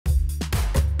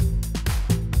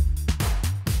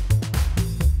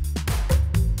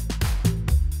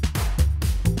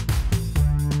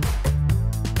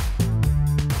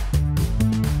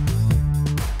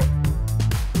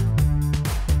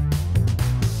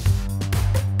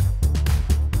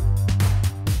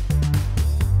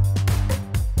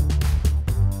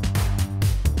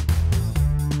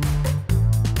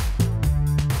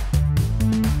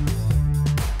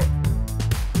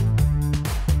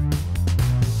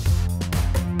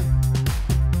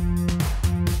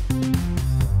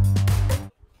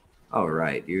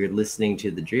right. You're listening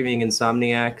to the Dreaming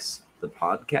Insomniacs, the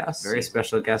podcast. Very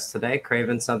special guest today,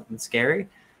 Craven Something Scary.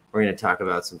 We're going to talk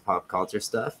about some pop culture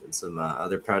stuff and some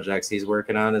other projects he's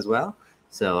working on as well.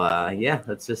 So, yeah,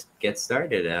 let's just get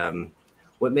started.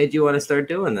 What made you want to start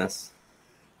doing this?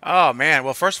 Oh man!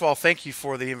 Well, first of all, thank you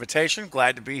for the invitation.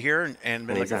 Glad to be here and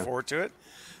been looking Anytime. forward to it.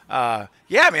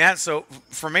 Yeah, man. So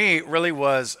for me, it really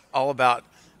was all about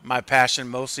my passion,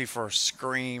 mostly for the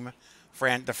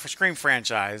Scream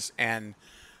franchise, and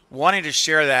wanting to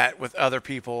share that with other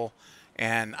people.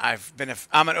 And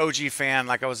I'm an OG fan.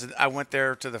 I went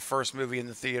there to the first movie in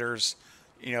the theaters,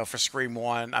 for Scream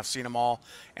One. I've seen them all,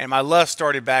 and my love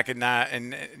started back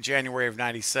in January of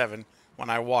 '97 when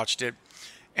I watched it,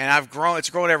 and it's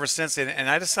grown ever since then. And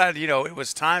I decided, it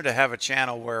was time to have a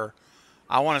channel where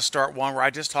I want to start one where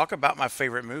I just talk about my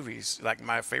favorite movies, like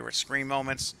my favorite Scream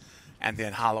moments, and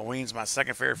then Halloween's my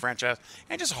second favorite franchise,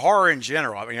 and just horror in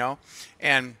general.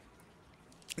 And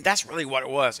that's really what it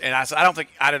was. And I don't think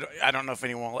I don't know if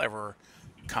anyone will ever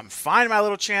come find my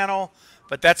little channel,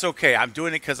 but that's okay. I'm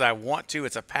doing it because I want to.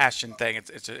 It's a passion thing.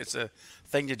 It's a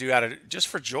thing to do out of just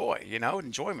for joy,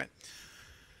 enjoyment.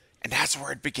 And that's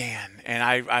where it began. And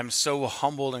I'm so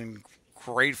humbled and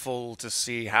grateful to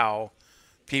see how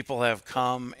people have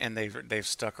come and they've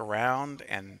stuck around,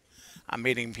 and I'm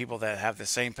meeting people that have the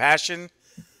same passion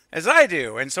as I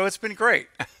do, and so it's been great.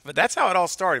 But that's how it all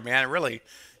started, man. Really,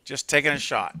 just taking a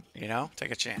shot,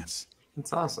 take a chance.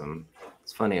 It's awesome.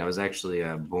 It's funny. I was actually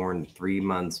born 3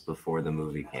 months before the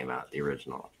movie came out, the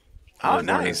original. I Oh, was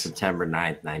born on nice. September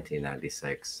 9th,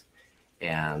 1996.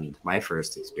 And my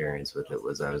first experience with it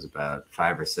was I was about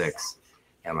 5 or 6.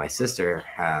 And my sister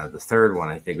had the third one,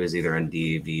 I think it was either on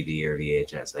DVD or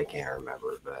VHS. I can't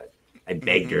remember, but I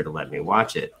begged her Hmm. to let me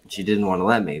watch it. She didn't want to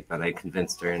let me, but I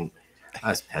convinced her, and I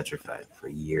was petrified for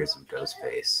years of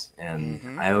Ghostface. And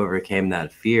Hmm. I overcame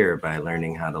that fear by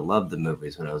learning how to love the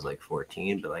movies when I was like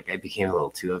 14, but like I became a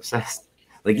little too obsessed.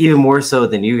 Like even more so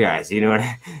than you guys, you know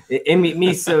what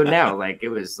me so now. Like it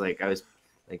was like I was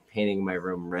like painting my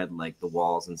room red like the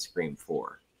walls in Scream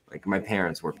 4. Like my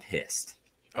parents were pissed.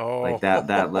 Like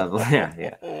that level. Oh, Yeah,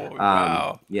 yeah.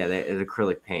 wow. Yeah, it's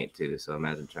acrylic paint too, so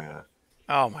imagine trying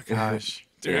Oh my to gosh,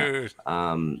 yeah. dude.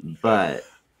 But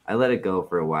I let it go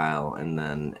for a while, and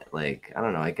then like I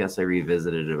don't know, I guess I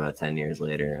revisited it about 10 years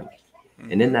later,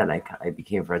 and in Hmm. that I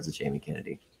became friends with Jamie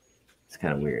Kennedy. It's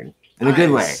kind of weird. In a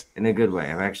good way. Nice. In a good way.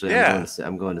 Yeah.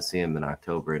 I'm going to see him in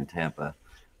October in Tampa.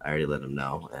 I already let him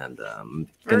know, and I'm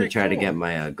gonna Very try to get cool.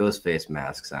 my Ghostface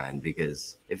mask signed,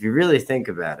 because if you really think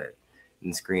about it,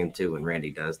 in Scream 2, when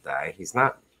Randy does die, he's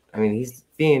not. I mean, he's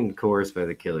being coerced by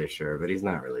the killer, sure, but he's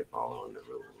not really following the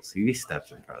rules. He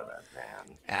steps in front of that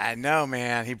van. I know,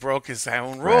 man. He broke his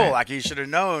own rule. Right. Like he should have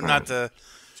known Right.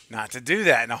 not to do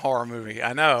that in a horror movie.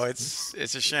 I know it's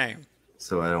a shame.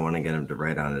 So I don't want to get him to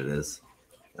write on it as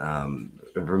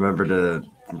remember to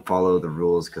follow the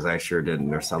rules, because I sure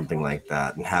didn't, or something like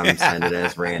that, and have him sign it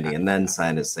as Randy, and then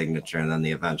sign his signature, and then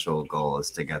the eventual goal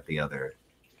is to get the other,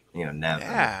 Nevin,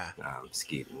 Yeah.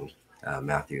 Skeet, and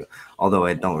Matthew. Although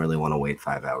I don't really want to wait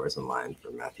 5 hours in line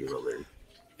for Matthew Lillard.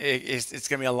 It's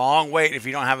gonna be a long wait if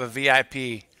you don't have a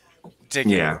VIP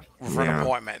ticket Yeah, for an yeah,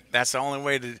 appointment. That's the only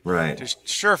way right. to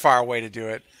surefire way to do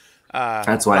it.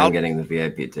 That's But why I'm I'll getting the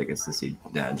VIP tickets to see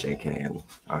JK in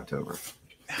October.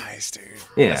 Nice, dude.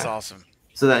 That's Yeah. awesome.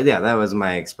 So that was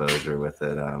my exposure with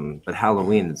it. But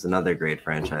Halloween is another great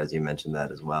franchise. You mentioned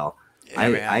that as well. Yeah, I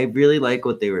man. really like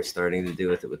what they were starting to do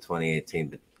with it with 2018,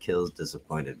 but Kills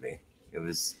disappointed me. It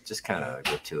was just kind of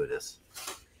gratuitous.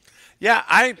 Yeah,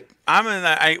 I'm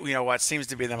in what seems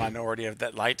to be the minority of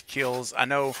that liked Kills. I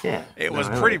know Yeah, it no, was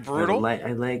pretty brutal. I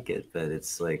like it, but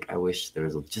it's like I wish there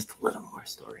was just a little more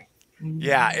story.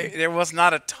 Yeah, there was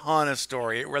not a ton of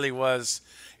story. It really was.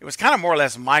 It was kind of more or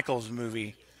less Michael's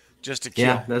movie, just to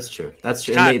Yeah, kill. that's true. That's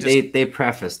true. And Kind they of just. they they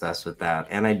prefaced us with that,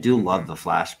 and I do love Mhm. the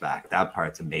flashback. That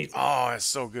part's amazing. Oh, it's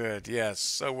so good. Yes,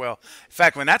 so well. In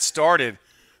fact, when that started,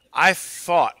 I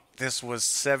thought this was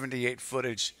 78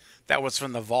 footage that was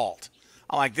from the vault.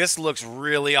 I'm like, this looks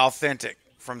really authentic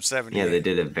from Yeah, they 78.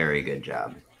 did a very good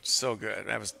job. So good.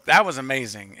 That was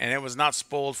amazing, and it was not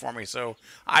spoiled for me, so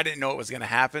I didn't know it was going to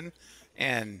happen,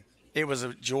 and it was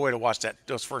a joy to watch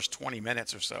those first 20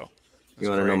 minutes or so. It You was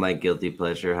want to know great. my guilty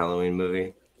pleasure Halloween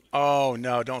movie? Oh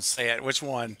no, don't say it. Which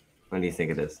one? What do you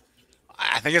think it is?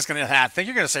 I think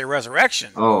you're gonna say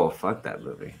Resurrection. Oh, fuck that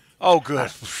movie. Oh, Uh,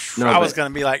 good. no, I was but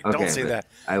gonna be like, don't okay, say but that.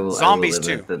 I will Zombies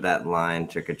admit too. that line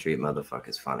 "trick or treat, motherfucker"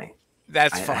 is funny.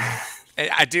 That's funny. I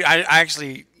I do. I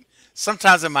actually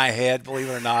sometimes in my head, believe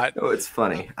it or not, oh, it's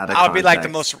funny out of I would be like the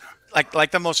context. most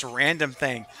like the most random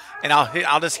thing, and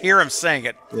I'll just hear him saying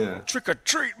it. Yeah. Trick or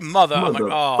treat, mother. I'm like,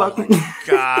 oh Motherfucker. my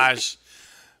gosh.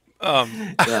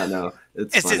 Yeah, no,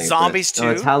 it's Is it funny. But Zombies no,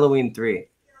 it's too? Halloween 3.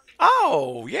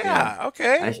 Oh Yeah. yeah,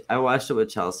 okay. I watched it with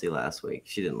Chelsea last week.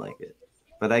 She didn't like it,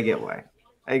 but I get why.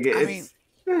 I get I mean,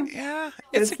 eh, yeah,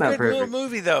 it's a it's not good little perfect.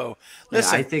 movie though. Yeah,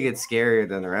 I Listen, think it's scarier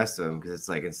than the rest of them because it's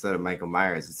like instead of Michael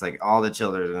Myers, it's like all the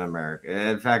children in America.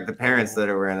 In fact, the parents oh, that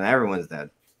are wearing it, everyone's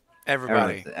dead.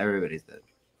 everybody. Everybody's dead.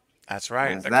 That's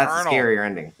right. So The that's a Colonel. scarier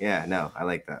ending. Yeah, no, I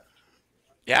like that.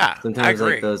 Yeah, I Sometimes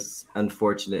like agree. those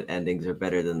unfortunate endings are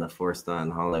better than the forced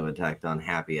on Hollywood tacked on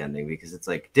happy ending because it's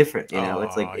like different, you know.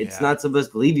 It's like Oh it's yeah. not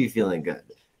supposed to leave you feeling good.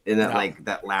 And that No, like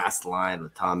that last line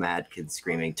with Tom Adkins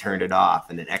screaming, "Turn it off,"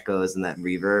 and it echoes in that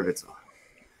reverb. It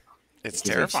it's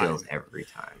gives me chills terrifying. every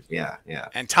time. Yeah, yeah.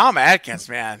 And Tom Atkins,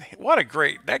 man, what a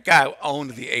great that guy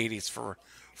owned the '80s for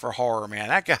horror, man.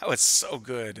 That guy was so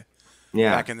good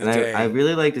Yeah, back in the and I day.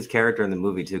 really liked his character in the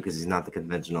movie too because he's not the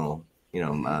conventional,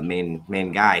 Hmm.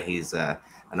 main guy. He's an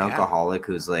Yeah. alcoholic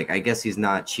who's like, I guess he's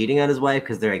not cheating on his wife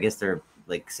because I guess they're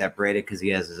like separated because he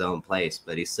has his own place,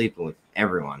 but he's sleeping with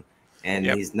everyone, and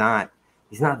Yep. he's not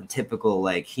the typical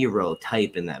like hero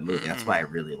type in that movie. That's why I Mm-mm.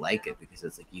 really like it because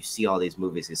it's like you see all these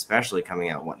movies, especially coming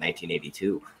out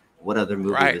 1982. What other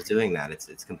movie Right. was doing that?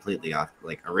 It's completely off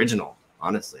like original,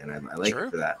 honestly, and I like it True.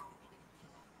 for that.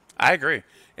 I agree.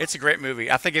 It's a great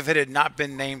movie. I think if it had not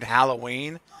been named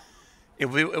Halloween, it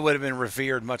would have been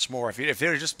revered much more. If it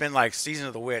had just been like Season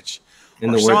of the Witch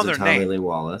In or the some words of other Tommy name, Lee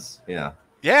Wallace, yeah.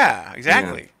 yeah,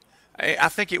 Yeah. exactly. I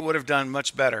think it would have done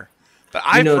much better. But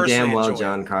You I know damn personally well enjoy it.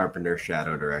 John Carpenter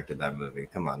shadow directed that movie.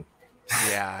 Come on.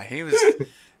 Yeah, he was.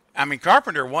 I mean,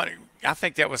 Carpenter. I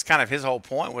think that was kind of his whole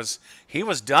point. Was he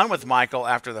was done with Michael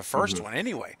after the first Hmm. one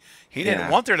anyway. He didn't Yeah.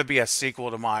 want there to be a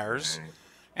sequel to Myers, Right.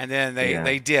 and then they Yeah.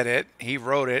 they did it. He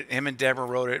wrote it. Him and Deborah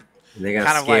wrote it. They got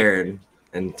Kind of like, scared,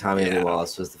 and Tommy Lee yeah,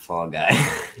 Wallace was the fall guy.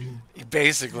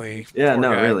 basically, Yeah, poor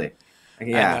no, guy. really. I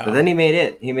Yeah, but then know. he made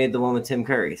it. He made the one with Tim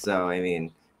Curry. So I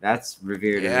mean, that's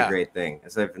revered as a Yeah, great thing.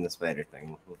 Aside from the spider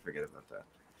thing, we'll forget about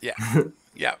yeah, that.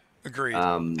 yeah. Agreed.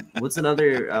 What's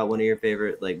another one of your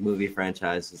favorite like movie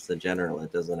franchises in general?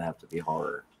 It doesn't have to be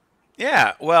horror.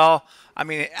 Yeah, well, I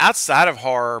mean, outside of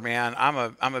horror, man, I'm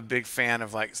a big fan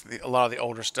of like a lot of the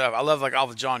older stuff. I love like all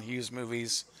the John Hughes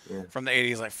movies Yeah, from the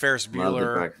 '80s, like Ferris love the Bueller,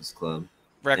 Breakfast Club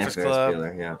and Breakfast Ferris Club.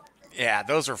 Bueller. Yeah. Yeah,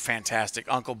 those are fantastic.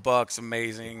 Uncle Buck's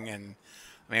amazing, and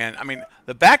man, I mean,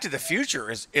 the Back to the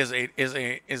Future is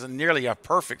a nearly a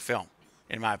perfect film,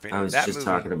 in my I opinion. was That just movie.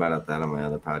 talking about that on my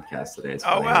other podcast today. It's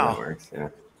Oh funny how that wow, works. Yeah.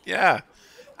 yeah.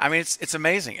 I mean, it's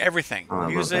amazing. Everything, Oh, I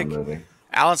love that music, movie.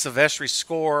 Alan Silvestri's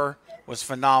score was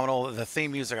phenomenal. The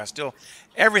theme music,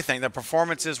 everything. The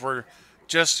performances were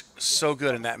just so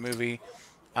good in that movie.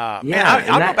 Man, Yeah,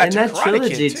 I'll go back and to that Karate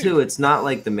Kid trilogy too. too. It's not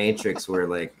like the Matrix where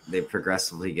like they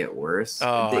progressively get worse.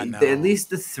 Oh, I At know. least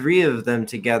the three of them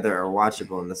together are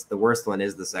watchable, and the worst one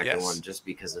is the second one, Yes. just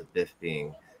because of Biff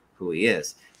being who he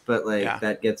is. But like Yeah.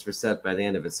 that gets reset by the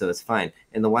end of it, so it's fine.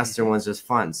 And the Western Hmm. one's just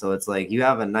fun, so it's like you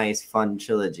have a nice fun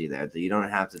trilogy there that you don't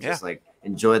have to Yeah. just like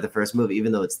enjoy the first movie,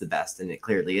 even though it's the best, and it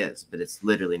clearly is. But it's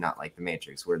literally not like the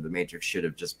Matrix, where the Matrix should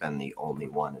have just been the only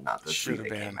one and not the three Should have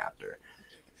that came been. after.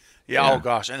 Yeah. Oh Yeah,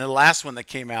 gosh. And the last one that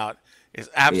came out is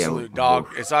yeah. absolute dog.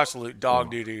 It's Oof. absolute dog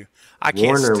Oh. doo doo. I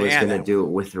can't Warner was stand gonna that. do it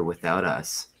with or without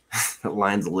us. The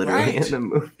line's literally in Right. the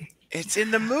movie. It's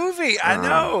in the movie. I Uh,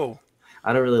 know.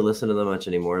 I don't really listen to them much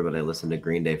anymore, but I listened to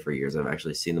Green Day for years. I've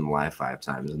actually seen them live 5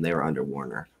 times, and they were under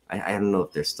Warner. I don't know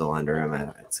if they're still under him.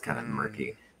 It's kind of Mm,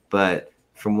 murky, but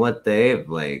from what they've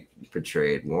like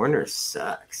portrayed, Warner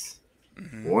sucks.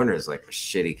 hmm. Warner's like a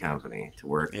shitty company to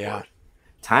work Yeah. for.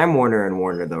 Time Warner and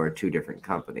Warner though are two different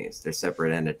companies. They're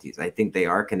separate entities. I think they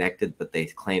are connected, but they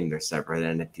claim they're separate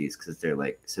entities because they're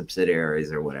like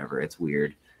subsidiaries or whatever. It's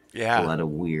weird. A Yeah. lot of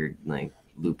weird like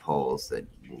loopholes that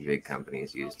big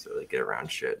companies use to like get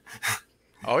around shit.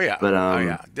 Oh yeah. But Oh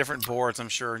yeah. Different boards, I'm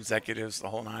sure, executives, the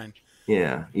whole nine.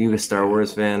 yeah, you a Star Yeah.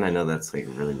 Wars fan? I know that's like a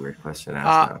really weird question to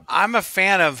ask now. I'm a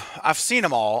fan of. I've seen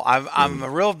them all. I'm Mhm. a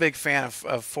real big fan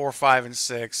of 4, 5, and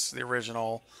 6, the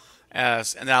original. And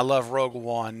then I love Rogue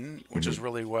One, which was Mhm.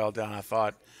 really well done, I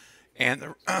thought. And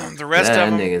the the rest That of ending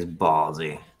them, is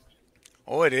ballsy.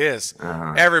 oh, it is.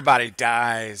 Uh-huh. Everybody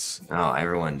dies. Oh,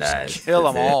 everyone dies. Kill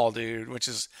That's them it. all, dude, which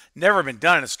has never been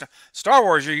done in Star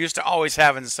Wars. You're used to always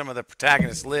having some of the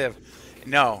protagonists live.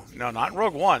 No, no, not in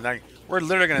Rogue One. Like, we're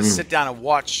literally going to Mm. sit down and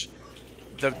watch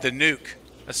the nuke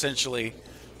essentially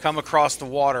come across the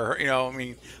water. I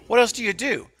mean, what else do you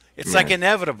do? It's like Right.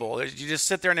 inevitable. You just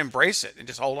sit there and embrace it and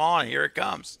just hold on. And here it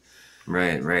comes.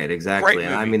 Right, Great exactly.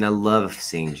 And I movie. mean, I love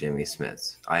seeing Jimmy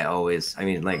Smiths. I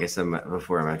mean, like I said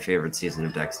before, my favorite season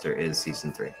of Dexter is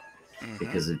season 3 Hmm.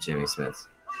 because of Jimmy Smiths.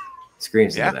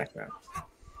 Screams in the Yeah, background.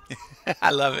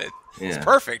 I love it. It's Yeah,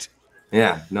 perfect.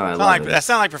 yeah. No, I Sound love like it. that. It's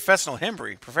Sound like professional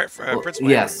Hembry, well, Principal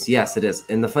Hembry. yes, it is.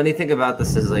 And the funny thing about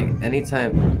this is, like,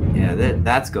 anytime, yeah,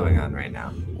 that's going on right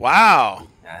now. Wow.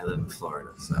 Yeah, I live in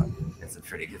Florida, so it's a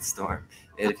pretty good storm.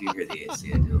 And if you hear the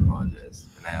AC, I do apologize.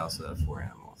 And I also have 4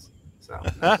 animals, so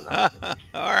that's another thing.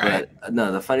 All right. But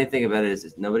no, the funny thing about it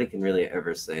is nobody can really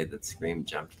ever say that Scream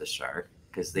jumped the shark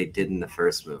because they did in the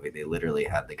first movie. They literally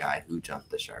had the guy who jumped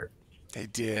the shark They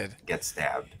did. get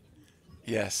stabbed.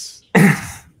 Yes.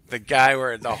 The guy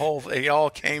where the whole it all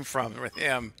came from with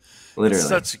him. It's Literally.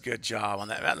 such a good job on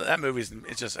that. That movie's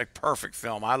it's just a perfect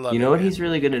film. I You love know it, what man. he's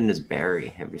really good in is Barry.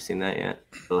 Have you seen that yet?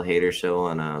 Bill Hader show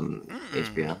on Mm-mm.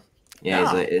 HBO. Yeah,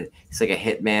 No. he's like a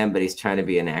hitman, but he's trying to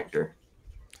be an actor.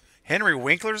 Henry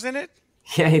Winkler's in it?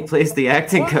 Yeah, he plays the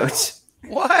acting What? coach.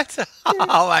 What?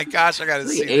 Oh my gosh, I gotta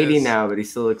He's see like 80 this. now, but he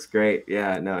still looks great.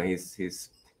 Yeah, no, he's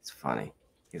funny.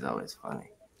 He's always funny.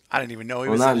 I didn't even know he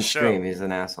Well, was not in the in Scream. show. He's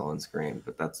an asshole in Scream,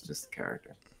 but that's just the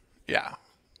character. Yeah.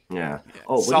 Yeah. Yeah.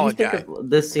 Oh, what do you Solid think guy. of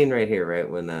this scene right here? Right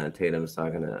when Tatum's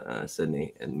talking to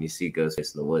Sydney, and you see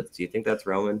Ghostface in the woods. Do you think that's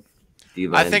Roman? Do you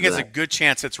I buy into think it's a that? good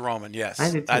chance it's Roman, I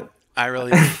yes. do too. I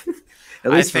really do.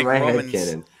 At I least for think my head Roman's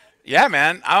canon. yeah,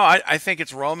 man. I think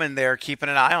it's Roman there keeping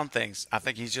an eye on things. I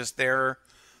think he's just there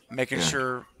making Yeah.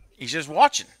 sure he's just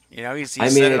watching. I He's mean,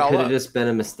 set it it all could have up. just been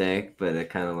a mistake, but it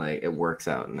kind of like it works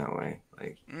out in that way.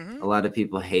 Like Hmm. a lot of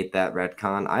people hate that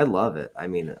retcon. I love it. I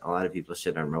mean, a lot of people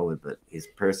shit on Roman, but he's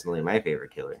personally my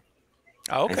favorite killer.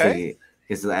 I think Okay.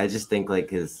 because I just think like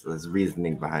his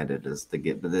reasoning behind it is to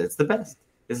get, but it's the best.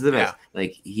 It's the Yeah, best.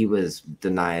 Like he was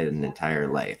denied an entire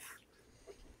life,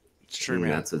 it's true, and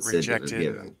man. that's what Sid was Rejected and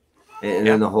given. And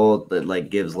yeah. then the whole that like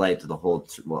gives life to the whole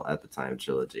well at the time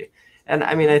trilogy. And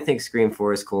I mean, I think Scream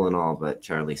 4 is cool and all, but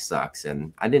Charlie sucks.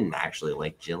 And I didn't actually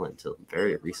like Jill until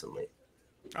very recently.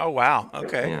 Oh wow.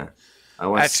 Okay. Yeah. I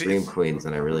watched Actually, Scream Queens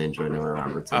and I really enjoyed Nora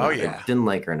Roberts a oh lot. I yeah. didn't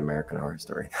like her in American Horror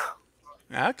Story.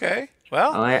 Okay.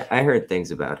 Well, Oh, I heard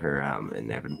things about her and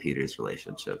Evan Peters'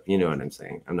 relationship. You know what I'm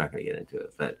saying. I'm not going to get into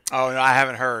it, but oh no, I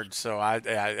haven't heard, so I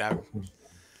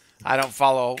don't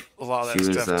follow a lot of she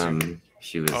that was stuff too.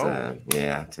 Oh.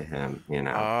 yeah to him.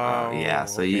 Yeah. Oh.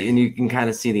 So Okay. you can kind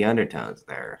of see the undertones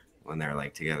there when they're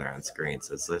like together on screen.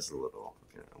 So it's just a little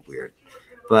weird.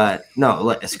 But no,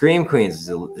 look, Scream Queens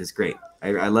is great.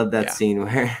 I love that Yeah. scene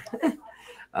where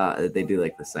they do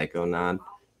like the psycho nod,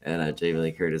 and Jamie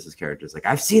Lee Curtis's character is like,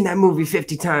 "I've seen that movie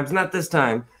 50 times, not this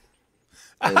time."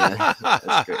 And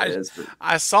that's great.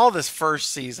 I, I saw this first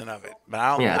season of it, but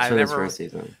I don't. Yeah, it's I from his never. first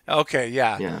season. Okay,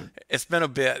 yeah, Yeah, it's been a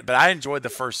bit, but I enjoyed the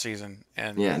first season,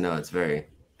 and yeah, no, it's very,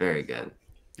 very good.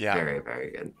 yeah, Very,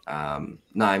 very good.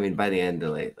 No, I mean by the end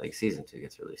of like season 2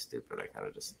 gets really stupid. I kind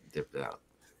of just dipped out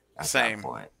at that same.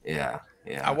 point. Yeah, I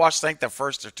yeah. watched, I think, the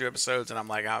first or two episodes, and I'm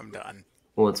like, I'm done.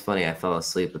 Well, it's funny. I fell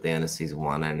asleep at the end of season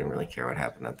 1. I didn't really care what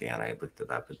happened at the end. I looked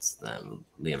it up. It's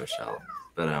Leah Michelle.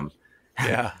 But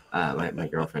Yeah. my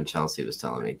girlfriend Chelsea was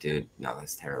telling me, dude, no,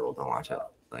 that's terrible. Don't watch it.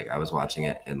 Like I was watching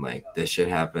it, and like this shit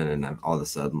happened, and then all of a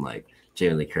sudden, like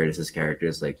Jamie Lee Curtis's character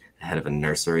is like the head of a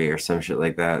nursery or some shit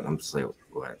like that. I'm just like,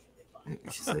 what? And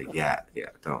she's like, yeah,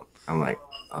 don't. I'm like,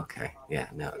 okay, yeah,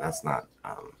 no, that's not.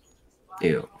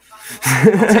 Ew.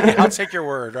 I'll take your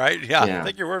word, right? Yeah, Yeah,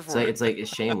 take your word for it. it's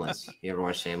Shameless. You ever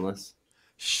watch Shameless?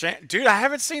 Dude, I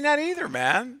haven't seen that either,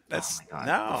 man. Oh That's my god,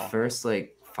 the no. first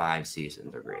like 5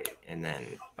 seasons are great, and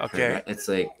then Okay. it's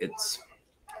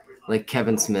like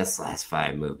Kevin Smith's last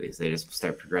 5 movies. They just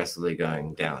start progressively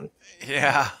going down.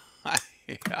 Yeah.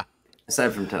 Yeah.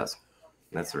 Aside from Tusk,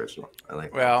 that's original. I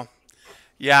like that. Well,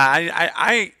 yeah,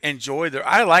 I enjoyed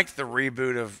I liked the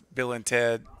reboot of Bill and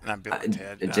Ted. Not Bill and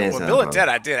Ted. James Well, Bill and Allen. Ted,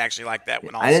 I did actually like that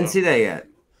one I didn't also. see that yet,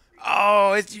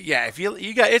 Oh, it's yeah. If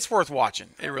you got, it's worth watching.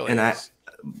 It really and is.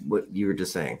 what you were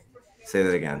just saying. Say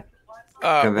that again.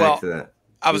 Come back Well, to that.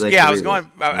 I You was like yeah. the I was reboot.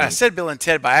 going. I said Bill and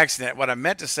Ted by accident. What I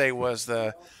meant to say was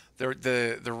the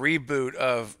reboot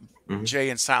of Mhm. Jay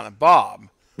and Silent Bob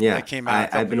Yeah, that came out a I've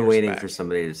couple been years waiting back. for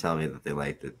somebody to tell me that they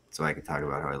liked it, so I could talk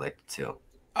about how I liked it too.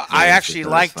 'Cause I actually actually thought it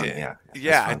was liked fun. it. Yeah, it's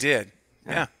Yeah, I fun. did.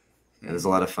 Yeah. Yeah. There's a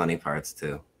lot of funny parts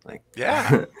too. Like,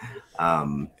 Yeah.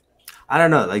 um, I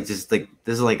don't know, like just like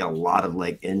there's like a lot of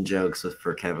like in jokes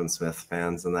for Kevin Smith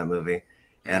fans in that movie,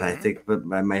 And I Mm-hmm. think, but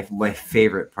my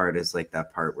favorite part is like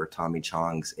that part where Tommy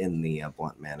Chong's in the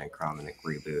Blunt Man and Chronic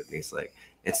reboot, and he's like,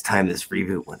 "It's time this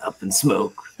reboot went up in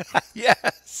smoke."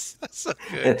 Yes, that's so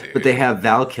good, But dude. they have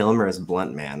Val Kilmer as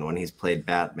Blunt Man when he's played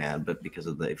Batman. But because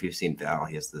of the, if you've seen Val,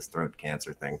 he has this throat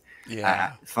cancer thing.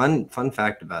 Yeah. Fun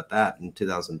fact about that: in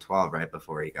 2012, right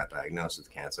before he got diagnosed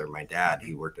with cancer, my dad,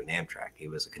 he worked in Amtrak. He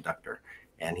was a conductor,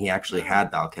 and he actually Oh,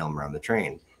 had Val Kilmer on the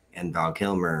train. And Val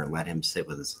Kilmer let him sit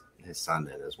with his son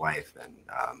and his wife, and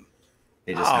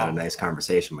they just had a oh, nice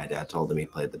conversation. My dad told him he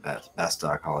played the best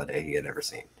Doc Holliday he had ever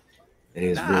seen. And he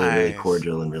was really nice.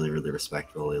 cordial and really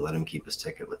respectful. He let him keep his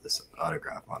ticket with this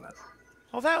autograph on it.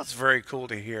 Well, that was very cool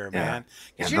to hear, Yeah, man.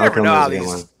 yeah. Because you Val never know Kilmer is how a good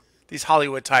one. these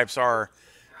Hollywood types are.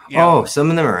 You Oh, know, some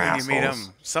of them are when you meet assholes.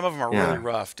 them, some of them are really Yeah.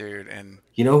 rough, dude. And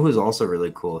You know who's also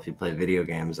really cool if you play video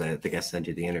games? I think I sent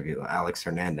you the interview. Alex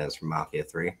Hernandez from Mafia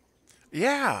 3.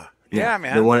 yeah, Yeah, yeah,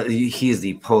 the man. one he's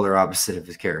the polar opposite of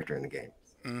his character in the game.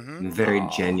 Mm-hmm. Very Oh,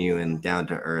 genuine, down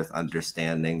to earth,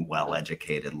 understanding, well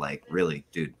educated, like really,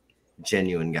 dude,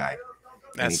 genuine guy.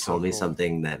 And that's he so told me cool.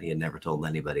 something that he had never told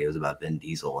anybody. It was about Vin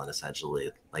Diesel, and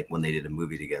essentially, like when they did a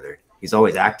movie together, he's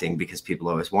always acting because people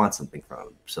always want something from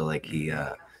him. So like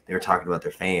Mm-hmm. they were talking about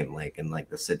their fame, like in like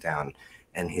the sit down,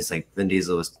 and he's like, Vin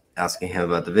Diesel was asking him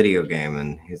about the video game,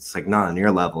 and he's like, not on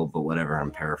your level, but whatever.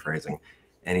 I'm paraphrasing,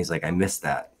 and he's like, I missed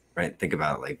that. Right? Think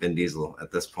about it. Like Vin Diesel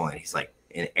at this point, he's like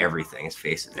in everything. His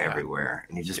face is Yeah. everywhere,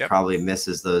 and he just Yep. probably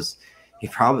misses those. He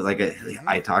probably like Mm-hmm.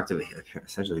 I talked to him.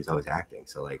 Essentially, he's always acting.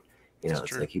 So like It's it's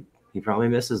true. like he probably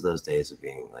misses those days of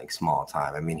being like small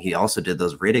time. I mean, he also did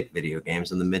those Riddick video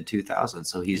games in the mid 2000s,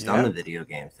 so he's done the Yep. video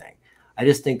game thing. I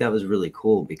just think that was really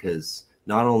cool because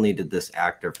not only did this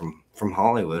actor from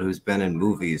Hollywood who's been in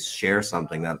movies share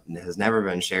something that has never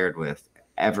been shared with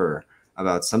ever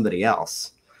about somebody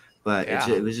else, but Yeah.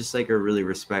 it was just like a really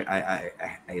respect. I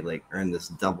like earned this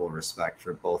double respect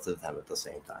for both of them at the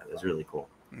same time. It was really cool.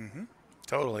 Mm-hmm.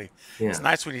 Totally. It's Yeah.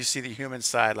 nice when you see the human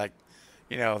side, like,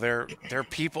 they're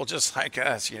people just like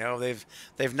us.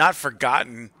 They've not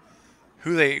forgotten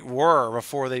who they were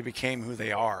before they became who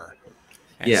they are,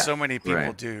 and Yeah. so many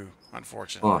people Right. do,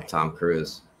 Oh, unfortunately. Tom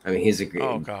Cruise. I mean, he's a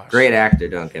Oh great gosh. actor.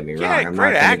 Don't get me Yeah, wrong. I'm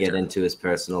great not going to get actor. into his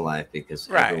personal life because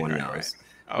Right, everyone right, right. knows.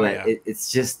 Oh But yeah,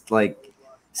 it's just like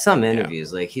some yeah.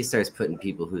 interviews, like he starts putting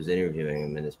people who's interviewing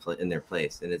him in in their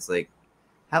place, and it's like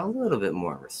have a little bit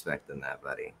more respect than that,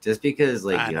 buddy. Just because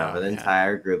like I you have know. an Yeah.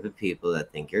 entire group of people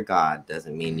that think you're God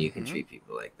doesn't mean you can Mm-hmm. treat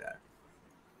people like that.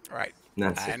 Right. And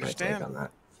that's I just my take understand. on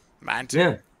that. Mine too.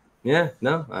 Yeah, yeah.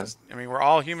 No, I mean, we're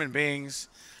all human beings.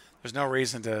 There's no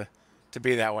reason to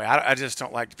be that way. I just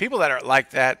don't like people that are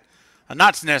like that.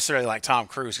 Not necessarily like Tom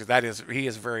Cruise, because he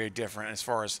is very different as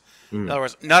far as, in mm, other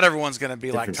words, not everyone's going to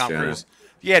be like different Tom strata. Cruise.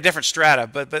 Yeah, different strata,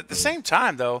 but at the Mm. same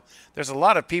time though, there's a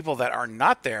lot of people that are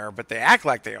not there, but they act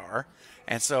like they are,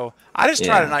 and so I just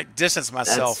try to Yeah. like distance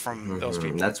myself from those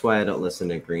people. That's why I don't listen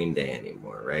to Green Day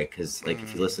anymore, right? Because like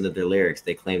if you Mm, listen to their lyrics,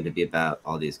 they claim to be about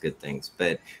all these good things,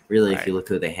 but really, if right. you look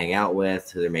who they hang out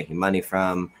with, who they're making money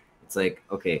from, it's like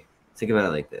okay, think about it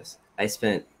like this: I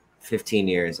spent 15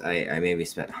 years, I maybe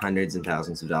spent hundreds and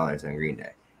thousands of dollars on Green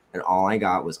Day, and all I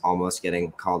got was almost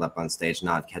getting called up on stage,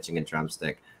 not catching a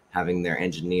drumstick, having their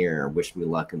engineer wish me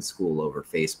luck in school over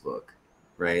Facebook,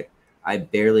 right? I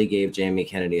barely gave Jamie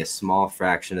Kennedy a small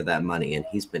fraction of that money, and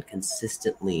he's been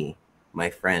consistently my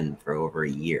friend for over a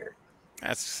year.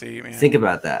 That's see, man. Think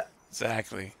about that.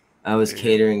 Exactly, I was dude.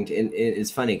 catering to, and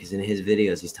it's funny because in his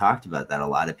videos, he's talked about that. A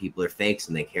lot of people are fakes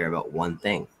and they care about one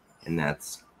thing, and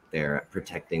that's they're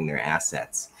protecting their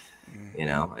assets, Hmm.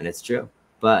 and it's true.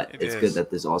 But It it's good is. that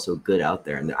there's also good out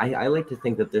there. And I like to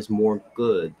think that there's more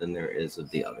good than there is of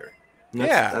the other. And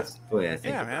Yeah, that's the way I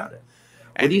think yeah, man. about it.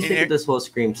 What do And, you and think of it, this whole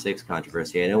Scream 6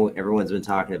 controversy? I know everyone's been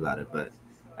talking about it, but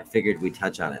I figured we'd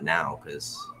touch on it now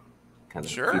because it kind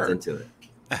of feeds sure. into it.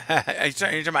 You're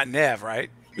talking about Nev, right?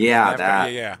 The Yeah, Nev guy? Yeah,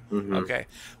 that. yeah. Mm-hmm. Okay.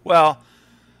 Well,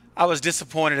 I was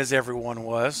disappointed as everyone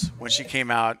was when she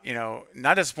came out.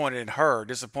 Not disappointed in her,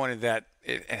 disappointed that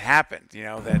it happened.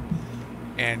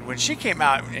 And when she came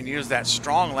out and used that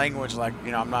strong language, like,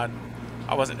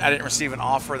 I didn't receive an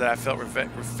offer that I felt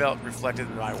reflected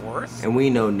in my worth. And we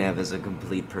know Nev is a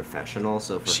complete professional,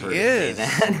 so for She her to say is.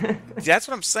 that, That's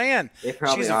what I'm saying. they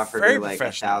probably She's a offered her very like a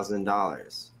professional.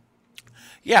 $1,000.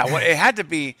 Yeah, well, it had to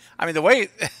be. I mean, the way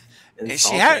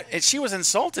Insulting. she was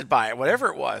insulted by it, whatever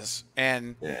it was,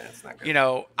 and Yeah, it's not good.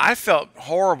 I felt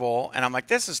horrible, and I'm like,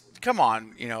 this is come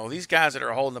on, these guys that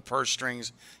are holding the purse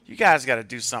strings, you guys got to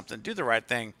do something, do the right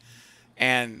thing,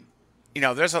 and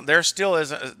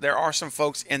there are some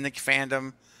folks in the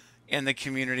fandom, in the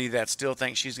community that still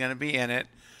think she's going to be in it,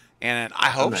 and I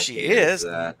I'm hope not she catering to is.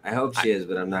 that. I hope I she is,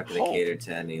 but I'm not going to hope cater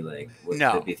to any like what could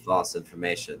no, be false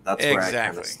information. That's where I kind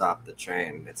of exactly. stop the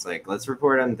train. It's like let's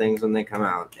report on things when they come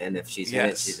out, and if she's in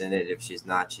it, she's Yes, in it. If she's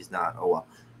not, she's not. Oh well.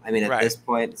 I mean, at right. this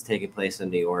point, it's taking place in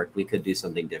New York. We could do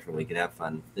something different. We could have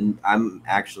fun. And I'm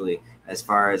actually, as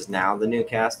far as now, the new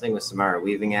casting with Samara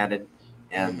Weaving added,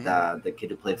 and Hmm. the kid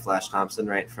who played Flash Thompson,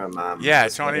 right from Yeah, Tony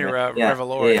Spider-Man. Yeah, yeah,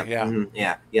 Revolori. yeah, Yeah.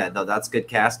 yeah, yeah. No, that's good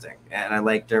casting, and I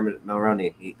like Dermot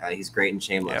Mulroney. He's great and Yep.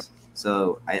 Shameless.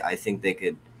 So I think they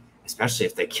could, especially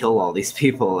if they kill all these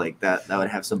people like that, that would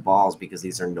have some balls because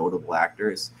these are notable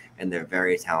actors and they're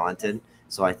very talented.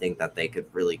 So I think that they could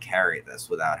really carry this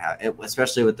without having,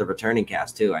 especially with the returning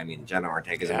cast too. I mean, Jenna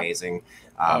Ortega is Yep. amazing.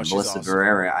 Oh, she's Melissa awesome.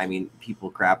 Barrera. I mean,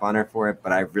 people crap on her for it,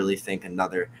 but I really think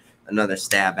another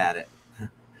stab at it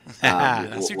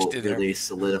I see what you will did there. really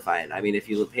solidify it. I mean, if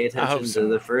you pay I hope attention to so.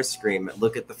 the first Scream,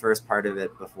 look at the first part of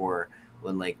it before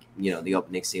when, like, the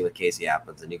opening scene with Casey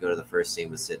happens, and you go to the first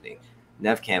scene with Sydney.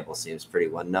 Nev Campbell seems pretty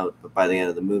one note, but by the end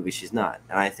of the movie, she's not.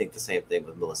 And I think the same thing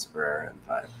with Melissa Barrera in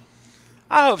Five.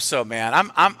 I hope so, man.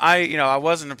 I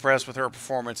wasn't impressed with her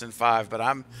performance in Five, but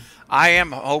I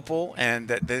am hopeful, and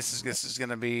that this is going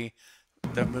to be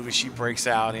the movie she breaks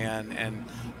out in. And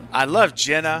I love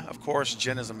Jenna, of course.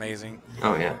 Jenna's amazing,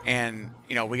 Oh yeah, and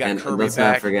we got and Kirby let's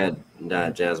not back. forget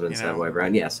Jasmine You know, Savoy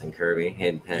Brown. Yes, and Kirby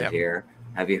Hayden yep. Panettiere.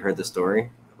 Have you heard the story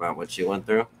about what she went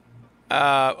through?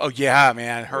 Oh yeah,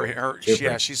 man. Yeah, Yeah,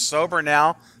 Trooper. she's sober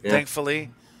now, Yeah. thankfully,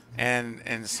 and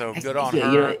so good on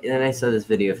Yeah, her. and I saw this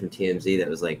video from TMZ that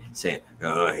was like saying,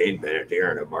 "Oh, I hate Benedict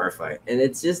in a bar fight," and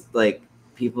it's just like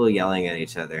people yelling at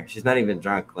each other. She's not even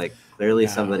drunk. Like clearly,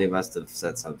 No, somebody must have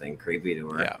said something creepy to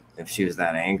her yeah, if she was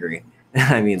that angry.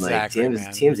 I mean, like exactly,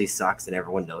 man. TMZ sucks and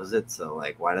everyone knows it. So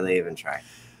like, why do they even try?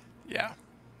 Yeah,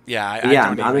 yeah. But I yeah,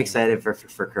 don't I'm even. excited for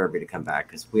Kirby to come back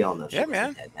because we all know she Yeah, wasn't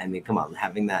man. dead. I mean, come on,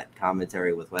 having that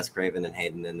commentary with Wes Craven and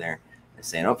Hayden in there,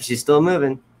 saying, "Oh, she's still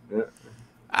moving." Yeah.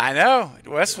 I know.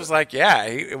 Wes was like,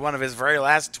 yeah, one of his very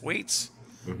last tweets.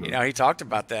 Mm-hmm. He talked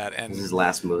about that, This is and his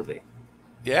last movie.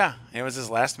 yeah, it was his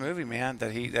last movie, man,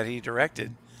 that he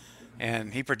directed,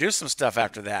 and he produced some stuff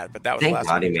after that, but that was the Thank last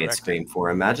one God he he made directed. Scream 4.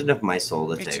 Imagine if My Soul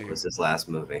to Me Take too. was his last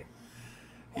movie.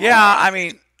 Yeah, I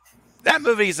mean, that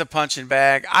movie is a punching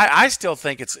bag. I still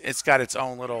think it's got its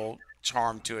own little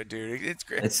charm to it, dude. It's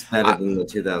great. It's better I, than the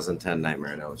 2010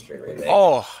 Nightmare on Elm Street remake.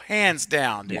 oh, hands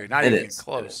down, Yeah, dude. Not it even is. It is.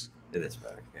 close. It is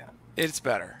better. Yeah. It's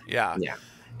better. Yeah. Yeah.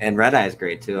 And Red Eye is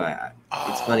great too. It's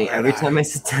Oh, funny. Red Every Eye. time I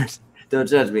sit down, don't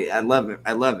judge me. I love it.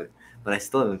 I love it. But I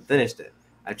still haven't finished it.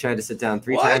 I've tried to sit down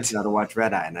 3 times What? now to watch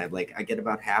Red Eye, and I get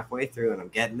about halfway through, and I'm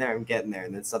getting there, and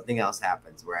then something else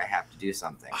happens where I have to do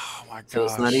something. Oh my So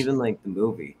it's not gosh. even like the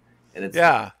movie, and it's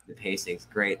Yeah. the pacing's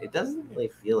great. It doesn't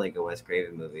really feel like a Wes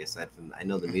Craven movie aside from I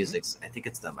know the Hmm. music's. I think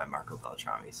it's done by Marco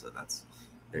Beltrami, so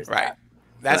there's Right. that.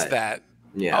 That's But that.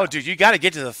 yeah, Oh, dude, you got to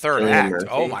get to the third Cillian act.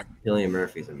 Oh Murphy. my. Cillian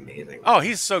Murphy's amazing. Oh,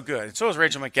 he's so good. So is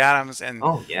Rachel McAdams, and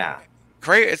Oh yeah,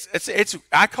 It's.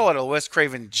 I call it a Wes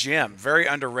Craven gem. Very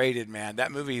underrated, man.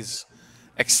 That movie's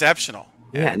exceptional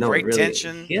yeah. and No, it great really.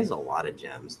 tension. He has a lot of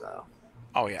gems though.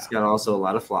 Oh He's yeah. got also a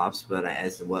lot of flops, but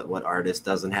as what artist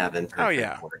doesn't have Oh imperfect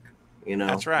yeah. work?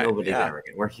 That's right. Nobody's Yeah. ever.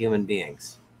 We're human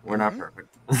beings. We're not Hmm.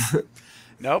 perfect.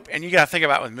 Nope. And you got to think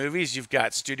about with movies, you've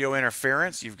got studio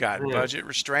interference, you've got Yeah. budget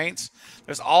restraints.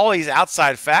 There's all these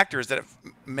outside factors that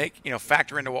make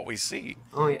factor into what we see.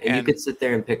 Oh yeah, and you And could sit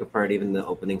there and pick apart even the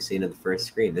opening scene of the first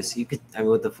screen. This you could, I mean,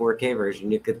 with the 4K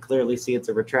version, you could clearly see it's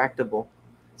a retractable.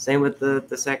 Same with the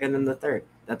second and the third.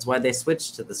 That's why they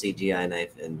switched to the CGI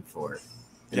knife in 4, and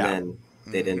yeah. then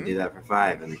they didn't Hmm. do that for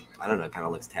 5. And I don't know, it kind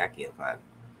of looks tacky in 5,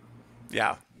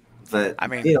 Yeah. but I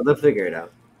mean, they'll figure it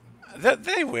out.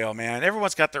 they will, man.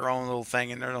 Everyone's got their own little thing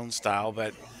in their own style,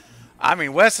 but I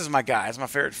mean, Wes is my guy. He's my Oh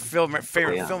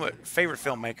yeah, favorite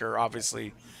filmmaker.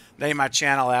 Obviously, named my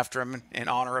channel after him in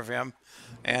honor of him,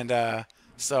 and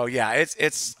so yeah,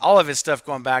 it's all of his stuff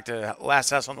going back to Last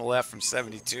House on the Left from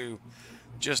 '72.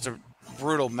 Just a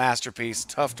brutal masterpiece.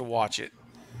 Tough to watch it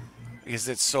because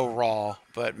it's so raw,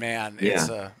 but man, yeah. it's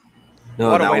No,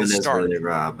 what a that way to one is start. really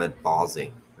raw, but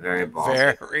ballsy, very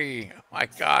ballsy. Very, my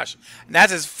gosh, and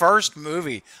that's his first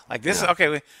movie. Like this, Yeah.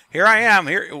 okay. Here I am.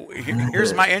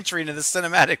 Here's my entry into the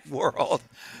cinematic world.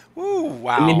 Woo, Didn't he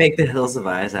wow. make The Hills of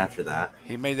Eyes after that?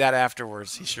 He made that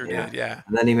afterwards. He sure Yeah. did. Yeah,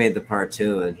 And then he made the part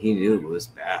 2, and he knew it was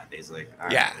bad. He's like, all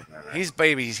right, yeah. whatever. He's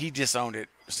babies. He disowned it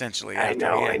essentially after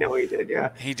I know he did, yeah.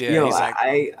 he did. He's like,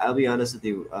 I'll be honest with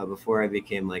you. Before I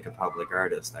became like a public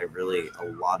artist, a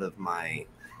lot of my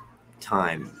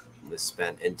time was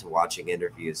spent into watching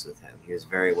interviews with him. He was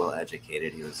very well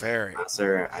educated. He was a very.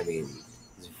 professor. I mean,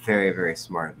 he's a very, very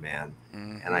smart man.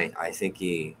 And Hmm. I think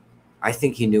he I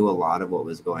think he knew a lot of what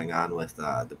was going on with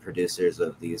the producers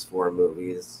of these 4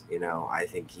 movies. I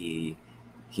think he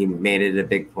made it a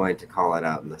big point to call it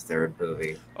out in the third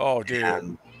movie. Oh, dude.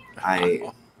 And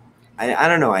I I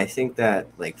don't know. I think that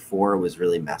like 4 was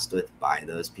really messed with by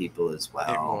those people as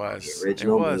It well. The was. It original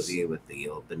was. movie with the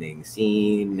opening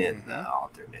scene and Hmm. the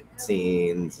alternate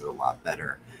scenes is a lot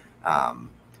better. Um,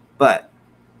 but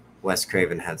Wes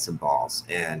Craven had some balls,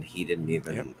 and he didn't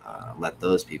Yep. even let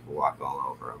those people walk all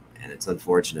over him. And it's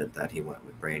unfortunate that he went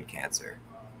with brain cancer.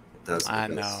 It does. It I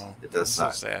does. know. It does It's so suck.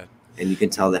 sad. And you can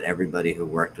tell that everybody who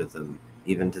worked with him,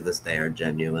 even to this day, are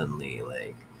genuinely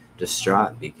like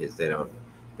distraught because they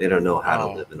don't know how to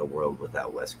Oh, live in a world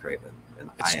without Wes Craven. And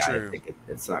it's I true. think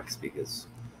it sucks because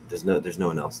there's no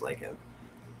one else like him.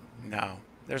 No,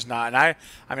 there's not. And I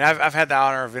mean, I've had the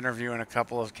honor of interviewing a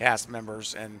couple of cast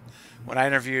members, and when I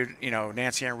interviewed,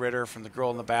 Nancy Ann Ritter from The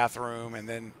Girl in the Bathroom, and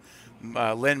then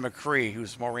Lynn McCree,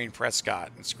 who's Maureen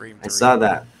Prescott in Scream I saw 3.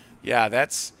 that. Yeah,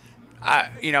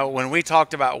 when we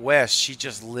talked about Wes, she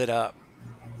just lit up,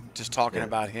 just talking Yeah,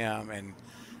 about him and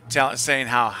saying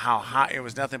how high it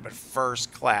was, nothing but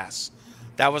first class.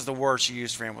 That was the word she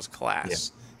used for him, was yeah,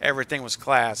 class. Everything was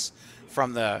class,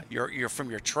 from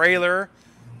from your trailer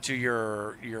to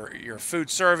your food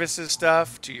services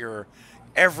stuff to your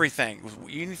everything.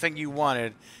 Anything you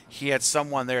wanted, he had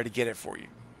someone there to get it for you.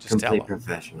 Just tell complete him.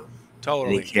 professional.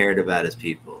 And he Totally. cared about his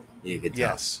people. You could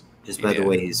tell Yes, just he by the did.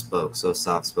 way he spoke, so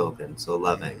soft spoken, so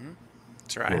loving. Hmm.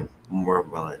 That's right. More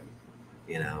blood,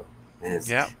 you know. And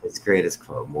Yep. his greatest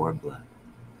quote, more blood.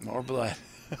 More blood.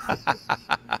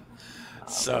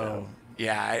 Oh man. So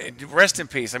yeah, rest in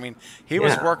peace. I mean, he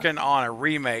was Yeah. working on a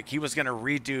remake. He was going to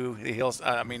redo the Hills.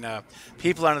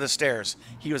 People Under the Stairs.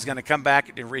 He was going to come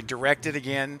back and redirect it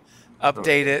again, Oh,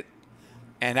 update really? it,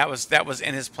 and that was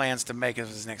in his plans to make it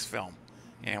his next film.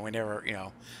 And we never.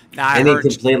 Now I And he heard.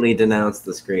 completely denounced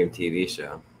the Scream TV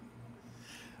show.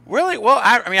 Really, well,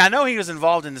 I mean, I know he was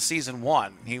involved in the season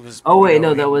 1. He was, Oh wait,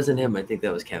 no, that wasn't him. I think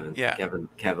that was Kevin. yeah.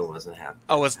 Kevin wasn't happy.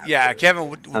 Oh, yeah. Kevin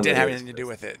didn't Somebody have was anything to do pissed.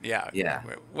 with it. Yeah, Yeah,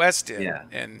 West did, yeah,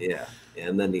 and yeah, yeah.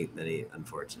 And then he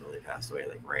unfortunately passed away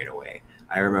like right away.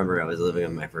 I remember I was living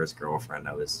with my first girlfriend.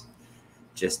 I was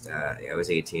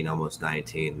 18, almost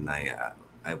 19,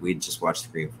 and we just watched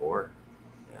Scream 4,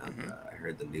 and hmm I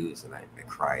heard the news and I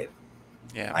cried.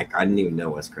 yeah. Like I didn't even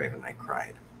know Wes Craven. I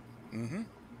cried. hmm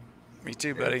Me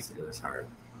too, It buddy. was it was hard.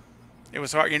 It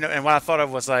was hard, and what I thought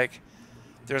of was like,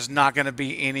 there's not going to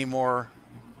be any more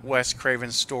Wes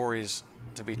Craven stories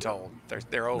to be No, told.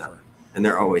 They're no, over. and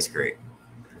they're always great.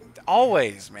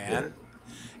 Always, Yeah, man.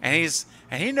 And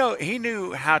he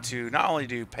knew how to not only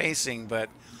do pacing,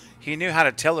 but he knew how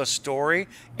to tell a story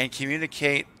and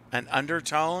communicate an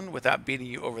undertone without beating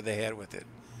you over the head with it.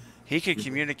 He could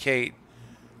communicate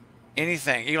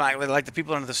anything. Even like the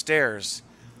people under the stairs.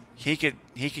 He could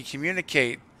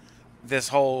communicate this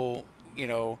whole, you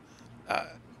know uh,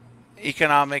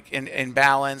 economic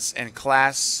imbalance and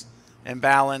class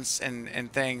imbalance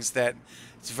and things that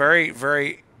it's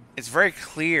very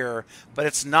clear, but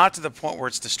it's not to the point where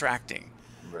it's distracting.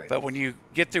 right. But when you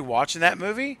get through watching that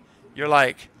movie, you're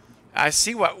like, I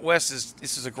see what Wes is.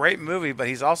 This is a great movie, but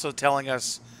he's also telling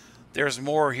us there's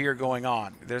more here going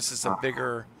on. This is a Uh,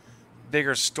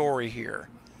 bigger story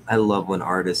here. I love when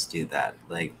artists do that.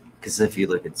 Like, because if you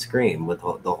look at Scream with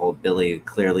the whole Billy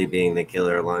clearly being the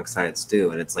killer alongside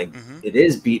Stu, and it's like Hmm. it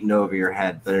is beaten over your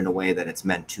head, but in a way that it's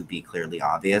meant to be clearly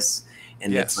obvious.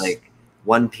 And it's Yes. like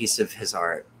one piece of his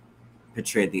art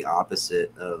portrayed the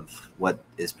opposite of what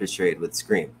is portrayed with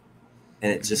Scream.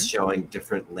 And it's just Hmm. showing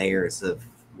different layers of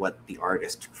what the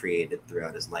artist created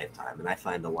throughout his lifetime. And I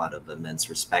find a lot of immense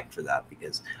respect for that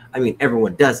because, I mean,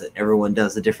 everyone does it. Everyone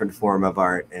does a different form of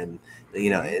art. And,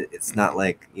 Hmm. it's not Hmm.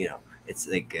 like, it's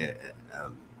like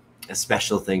a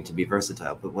special thing to be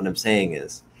versatile. But what I'm saying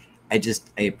is,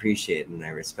 I appreciate and I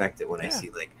respect it when I Yeah. see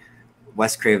like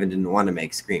Wes Craven didn't want to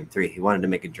make Scream 3. He wanted to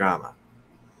make a drama.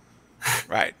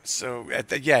 Right. So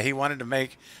yeah, he wanted to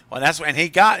make. Well, that's when he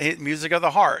got his Music of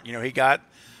the Heart.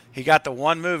 He got the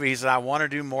one movie. He said, I want to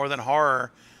do more than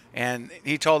horror, and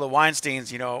he told the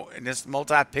Weinsteins, in this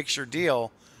multi-picture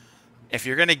deal, if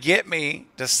you're going to get me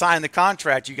to sign the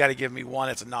contract, you got to give me one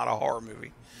that's not a horror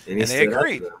movie, And he and they stood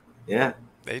up to agreed. them. Yeah.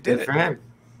 They did Good it. for him.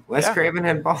 Wes Yeah. Craven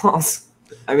had balls.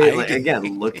 I mean, I like, did.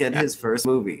 again, look at Yeah. his first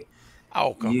movie.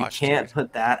 Oh You gosh, can't dude.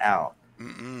 put that out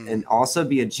Mm-mm. and also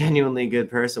be a genuinely good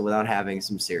person without having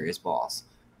some serious balls.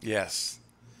 Yes.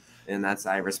 And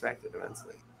I respect it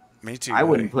immensely. Me too, I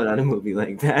wouldn't buddy. put out a movie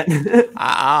like that.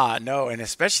 No, and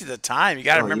especially the time. You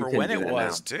got to Oh, you remember couldn't when do it that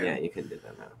was now. Yeah, too. you couldn't do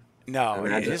that now. No,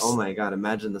 Imagine, oh it's my God,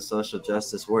 imagine the social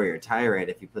justice warrior tirade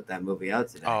if you put that movie out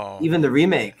today. oh Even the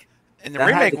remake. And the That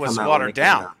had remake to was come out when watered it came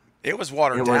down. out. It was It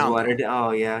watered was down though. watered down.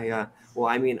 Oh yeah, yeah. Well,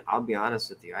 I mean, I'll be honest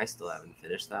with you. I still haven't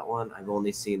finished that one. I've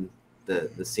only seen the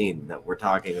scene that we're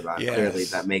talking about. Clearly,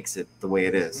 that Yes. makes it the way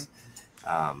it Hmm. is.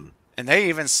 Um, And they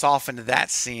even softened that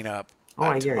scene up oh, a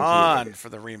I guarantee you they ton did. for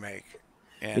the remake.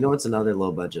 You know And what's another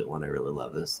low budget one I really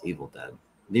love is Evil Dead.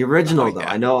 The oh original though,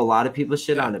 yeah, I know a lot of people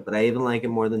shit yeah, on it, but I even like it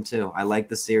more than two. I like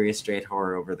the serious straight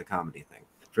horror over the comedy thing.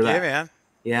 For yeah, that. man,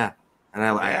 Yeah. And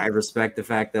I yeah. respect the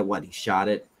fact that what he shot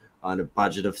it on a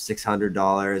budget of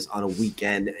 $600 on a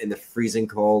weekend in the freezing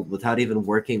cold without even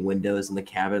working windows in the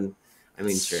cabin. I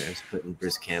mean, sure, I was putting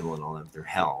Bruce Campbell and all them through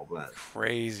hell, but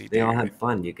Crazy they all dude. had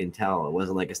fun. You can tell it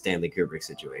wasn't like a Stanley Kubrick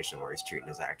situation where he's treating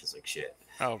his actors like shit.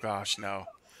 Oh gosh, no.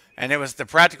 And it was the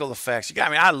practical effects. You got.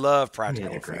 I mean, I love Oh, yeah, practical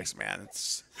they're great. effects, man.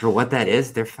 It's For what that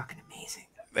is, they're fucking amazing.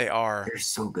 they are. They're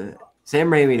so good.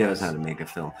 Sam Raimi knows how Yes. to make a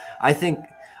film. I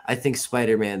think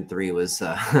Spider-Man 3 was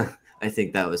I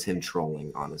think that was him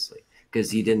trolling, honestly, because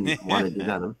he didn't want to do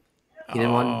Venom. He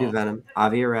didn't want to do Oh. Venom.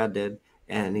 Avi Arad did,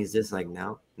 and he's just like,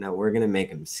 no, no, we're gonna make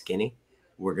him skinny.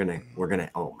 We're gonna.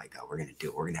 Oh my god, we're gonna do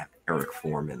it. We're gonna have Eric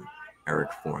Foreman.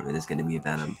 Eric Foreman is gonna be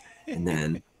Venom, and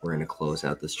then we're gonna close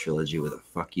out this trilogy with a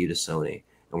fuck you to Sony,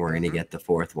 and we're gonna Hmm. get the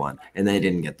fourth one. And they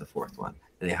didn't get the fourth one.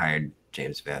 And they hired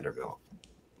James Vanderbilt.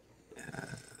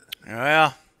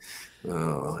 Well,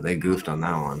 Oh, they goofed on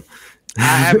that one. I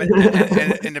haven't,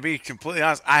 and to be completely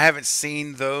honest, I haven't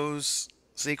seen those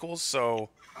sequels, so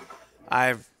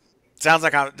I've sounds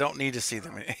like I don't need to see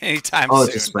them anytime Oh,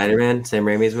 it's a soon. Spider-Man, Sam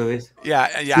Raimi's movies.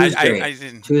 Yeah, yeah, Two's great. I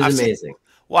didn't. Two is I've seen. amazing.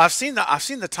 Well, I've seen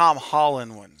the Tom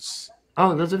Holland ones.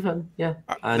 Oh, those are fun. Yeah.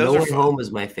 No Those are Way fun. Home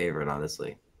is my favorite,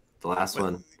 honestly. The last But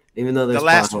one, even though the there's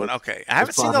plot last one, holes, okay. I there's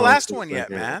haven't seen plot the holes. last one My yet,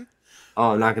 favorite. man.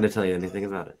 Oh, I'm not going to tell you anything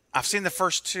about it. I've seen the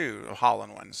first two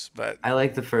Holland ones, but I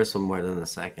like the first one more than the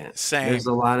second. There's same.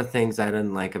 a lot of things I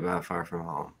didn't like about Far From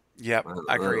Home. Yep,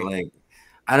 I agree. Like,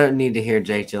 I don't need to hear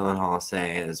Jake Gyllenhaal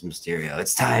say as Mysterio,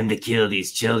 "It's time to kill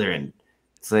these children."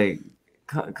 It's like,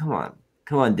 come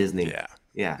on, Disney. Yeah,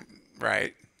 Yeah,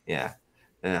 right. yeah.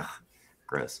 Ugh,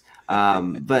 gross.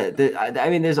 But I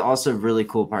mean, there's also really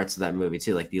cool parts of that movie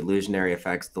too, like the illusionary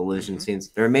effects, the illusion Hmm. scenes.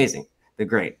 They're amazing. They're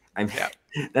great. I mean, Yep.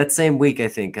 that same week, I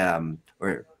think,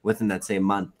 or within that same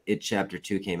month, It Chapter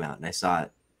 2 came out, and I saw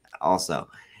it also.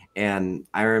 And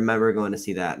I remember going to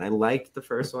see that, and I liked the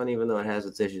first one, even though it has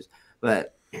its issues.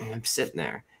 But I'm sitting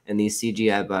there, and these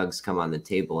CGI bugs come on the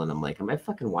table, and I'm like, am I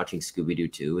fucking watching Scooby Doo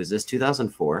 2? Is this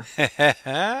 2004? I'm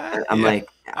Yeah. like,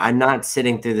 I'm not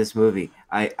sitting through this movie.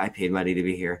 I paid money to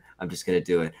be here. I'm just gonna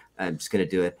do it. I'm just gonna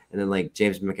do it. And then like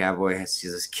James McAvoy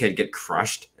sees this kid get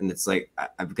crushed, and it's like,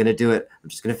 I'm gonna do it. I'm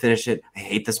just gonna finish it. I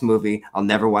hate this movie. I'll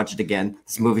never watch it again.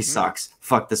 This movie Mhm. sucks.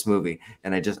 Fuck this movie.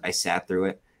 And I sat through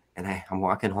it, and I'm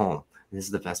walking home. And this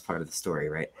is the best part of the story,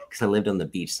 right? Because I lived on the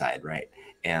beach side, right?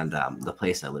 And the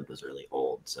place I lived was really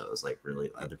old, so it was like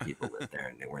really other people lived there,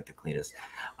 and they weren't the cleanest.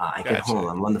 I get home, Gotcha.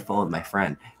 I'm on the phone with my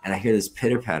friend, and I hear this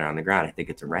pitter patter on the ground. I think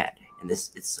it's a rat, and it's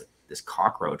this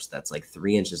cockroach that's like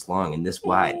 3 inches long and this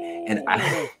wide, and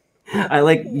I. Ooh. I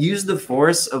like use the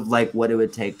force of like what it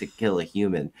would take to kill a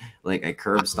human. Like I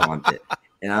curb stomped it,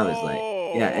 and I was like,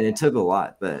 yeah, and Oh. it took a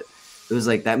lot, but it was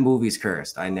like that movie's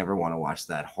cursed. I never want to watch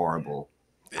that horrible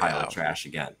pile of Yeah. trash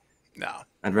again. No.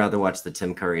 I'd rather watch the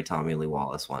Tim Curry, Tommy Lee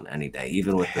Wallace one any day,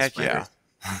 even with the Heck yeah.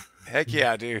 spiders. Heck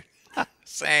yeah, dude.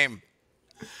 Same.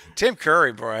 Tim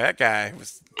Curry, boy, that guy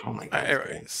was Oh my god, it's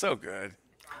great. so good.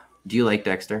 Do you like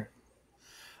Dexter?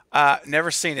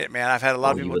 Never seen it, man. I've had a lot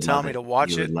Oh, of you people would tell love me it. to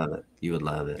watch You would it. love it. You would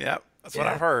love it. Yep, that's what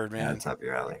I've Yeah, heard, yeah, man. it's up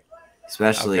your alley.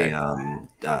 Especially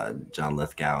Okay. John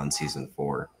Lithgow in season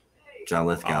 4. John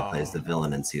Lithgow plays Oh, the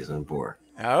villain in season 4.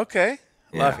 okay.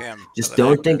 Love Yeah. him. Love Just that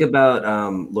don't think actor.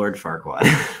 about Lord Farquaad.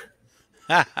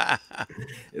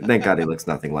 Thank God he looks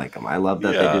nothing like him. I love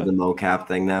that they do Yeah. the mocap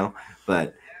thing now,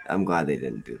 but I'm glad they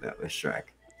didn't do that with Shrek.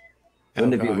 Oh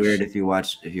Wouldn't it be weird gosh.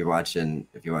 if you're watching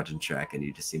Shrek and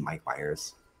you just see Mike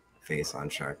Myers' face on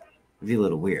Shrek? It'd be a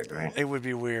little weird, right? It would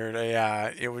be weird.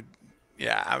 Yeah, it would.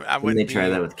 Yeah, I Didn't they wouldn't try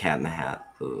be. that with Cat in the Hat?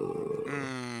 Ooh,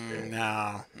 No,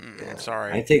 yeah. I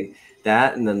sorry. think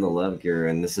that and then the Love Guru,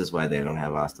 and this is why they don't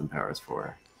have Austin Powers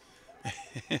 4.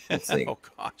 It's like Oh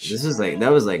gosh. this is like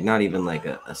that was like not even like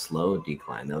a slow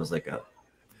decline. That was like a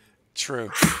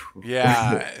True.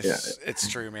 Yeah, yeah, it's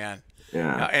true, man.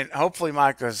 yeah. And hopefully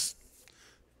Micah's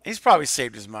he's probably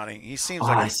saved his money. He seems Oh,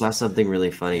 like I a saw something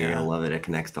really funny. You're gonna yeah. love it. It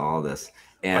connects to all this.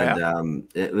 Oh And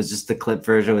yeah. it was just the clip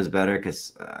version was better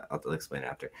because I'll explain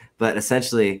after. But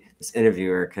essentially, this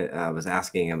interviewer was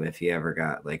asking him if he ever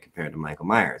got like compared to Michael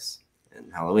Myers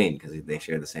in Halloween because they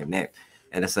share the same name.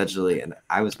 And essentially, and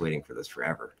I was waiting for this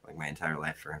forever, like my entire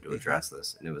life, for him to address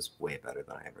this, and it was way better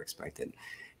than I ever expected.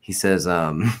 He says,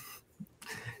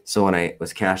 so when I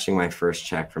was cashing my first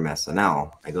check from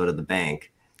SNL, I go to the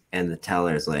bank, and the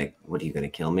teller's like, "What, are you gonna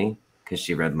kill me?" Because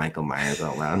she read Michael Myers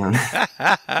out loud.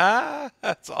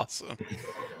 That's awesome.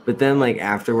 But then, like,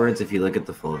 afterwards, if you look at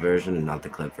the full version and not the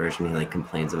clip version, he like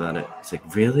complains about it. It's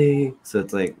like, really? So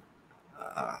it's like,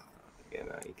 you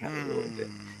know, you kind of ruined it.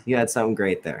 You had something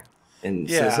great there, and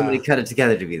so somebody cut it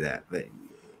together to be that. But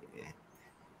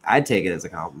I'd take it as a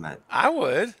compliment. I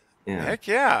would. Yeah. Heck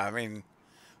yeah. I mean,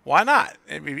 why not?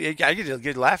 I get a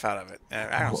good laugh out of it.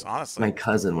 Honestly, my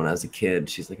cousin, when I was a kid,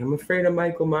 she's like, "I'm afraid of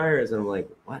Michael Myers," and I'm like,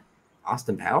 "What?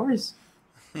 Austin Powers?"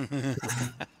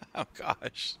 Oh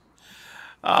gosh.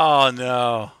 Oh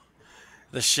no.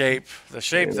 The shape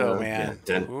though, man.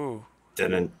 Yeah. Ooh.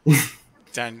 Dun.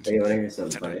 Dun. Hey, you want to hear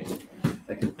something funny?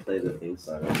 I can play the theme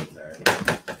song on guitar.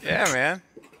 Yeah, man.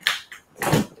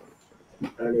 I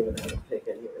don't even have a pick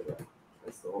in here, but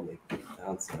that's the only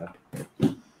sound stuff.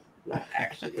 Not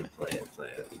actually gonna play it.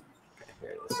 Okay,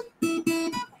 here it is.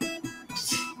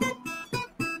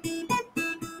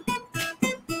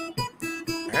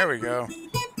 There we go.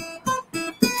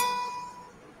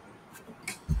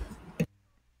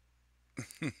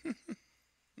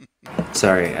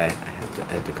 Sorry, I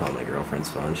had to call my girlfriend's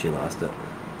phone. She lost it.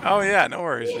 Oh yeah, no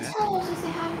worries, man.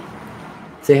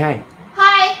 Say hi.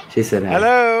 Hi. She said hi.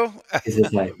 Hello. She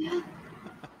said hi.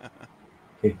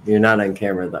 You're not on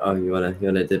camera though. Oh, you wanna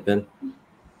dip in?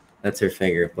 That's her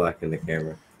finger blocking the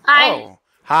camera. Hi. Oh,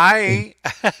 hi.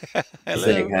 Hello.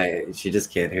 Saying hi. She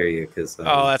just can't hear you because.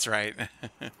 Oh, that's right.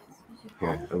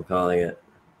 Here, I'm calling it.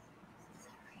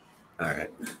 All right.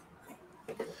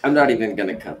 I'm not even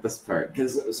gonna cut this part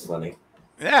because it was funny.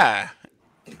 Yeah.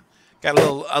 Got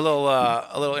a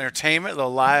little entertainment, a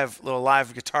little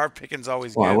live guitar picking's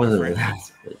always good. Well, I wasn't.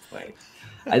 That's really funny.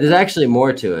 There's actually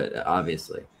more to it,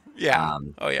 obviously. Yeah.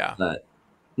 Oh yeah. But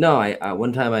no, I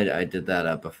one time I did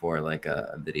that before, like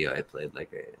a video I played,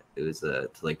 it was to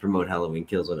like promote Halloween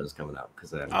Kills when it was coming out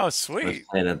because Oh I was sweet.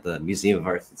 playing at the Museum of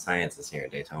Arts and Sciences here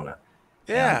in Daytona.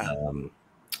 Yeah. And,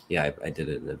 yeah, I did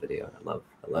it in the video.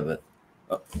 I love it.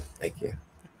 Oh, thank you.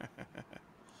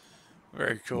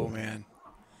 Very cool, man.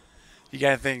 You got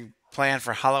anything planned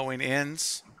for Halloween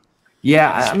Ends?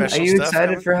 Yeah, are Special you stuff excited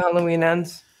coming? for Halloween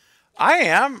Ends? I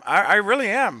am. I really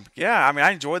am. Yeah. I mean,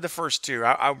 I enjoyed the first two.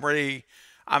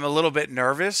 I'm a little bit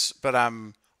nervous, but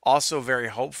I'm also very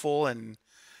hopeful and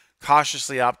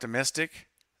cautiously optimistic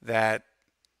that,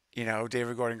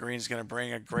 David Gordon Green is going to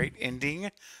bring a great ending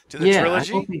to the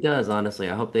trilogy. I hope he does, honestly.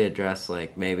 I hope they address,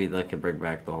 like, maybe they can bring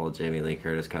back the whole Jamie Lee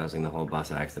Curtis causing the whole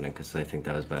bus accident because I think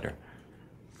that was better.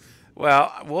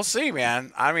 Well, we'll see,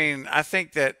 man. I mean, I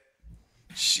think that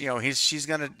she's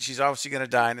obviously gonna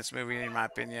die in this movie, in my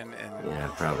opinion, and Yeah,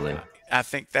 probably. I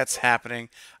think that's happening.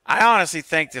 I honestly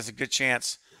think there's a good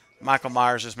chance Michael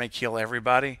Myers just may kill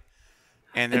everybody,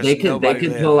 and there's They could nobody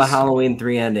pull a lives. Halloween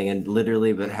 3 ending and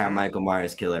literally but have Michael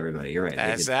Myers kill everybody. You're right.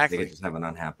 Exactly. They could just have an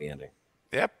unhappy ending.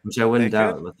 Yep. Which I wouldn't They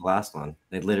doubt could. with the last one.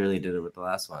 They literally did it with the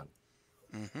last one.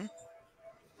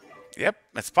 Yep.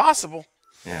 It's possible.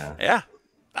 Yeah. Yeah.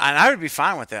 And I would be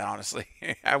fine with that, honestly.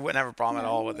 I wouldn't have a problem at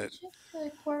all with it.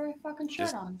 Pour your fucking shirt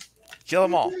Just- on. Kill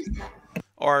them all.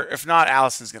 Or if not,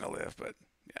 Allison's gonna live. But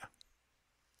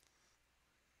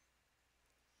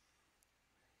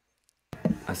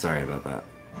yeah. Sorry about that.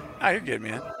 Oh, you're good,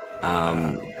 man.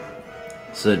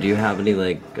 So do you have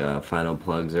any final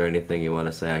plugs or anything you want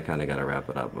to say? I kind of got to wrap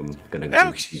it up. I'm gonna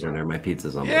go to dinner. My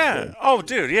pizza's almost Yeah. done. Oh,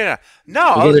 dude. Yeah.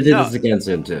 No. We're gonna do no. this again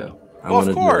soon too. Well,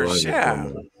 of course.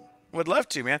 Yeah. Would love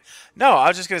to, man. No, I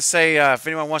was just gonna say, if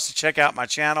anyone wants to check out my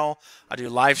channel, I do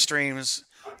live streams,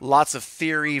 lots of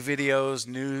theory videos,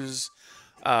 news,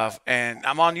 and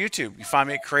I'm on YouTube. You find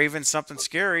me at Craven Something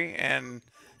Scary, and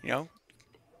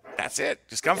that's it.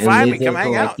 Just come find me, come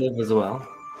hang out. As well.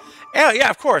 Yeah,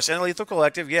 of course. And Lethal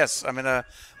Collective, yes. I'm in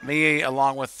me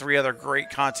along with 3 other great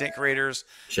content creators.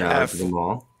 Shout out to them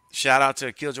all. Shout out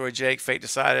to Killjoy Jake, Fate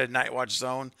Decided, Nightwatch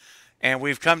Zone. And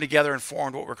we've come together and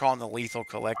formed what we're calling the Lethal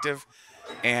Collective.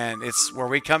 And it's where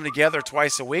we come together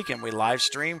twice a week and we live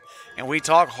stream and we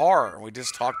talk horror. We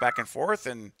just talk back and forth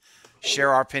and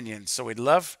share our opinions. So we'd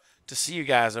love to see you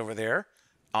guys over there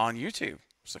on YouTube.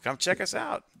 So come check us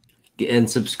out. And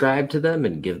subscribe to them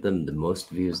and give them the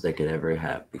most views they could ever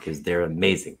have because they're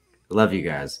amazing. Love you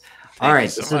guys. All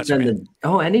right, so this much, has been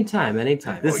man. anytime.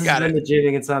 This has been it. the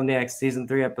Jading Insomniacs Season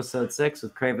 3, Episode 6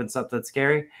 with Craven Something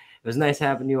Scary. It was nice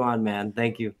having you on, man.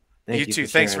 Thank you. You too.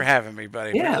 Thanks for having me,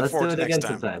 buddy. Yeah, Look let's do forward it to again next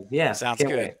time. sometime. Yeah, Sounds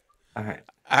can't good. wait. All right.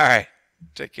 All right.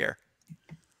 Take care.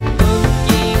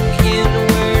 Looking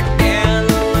inward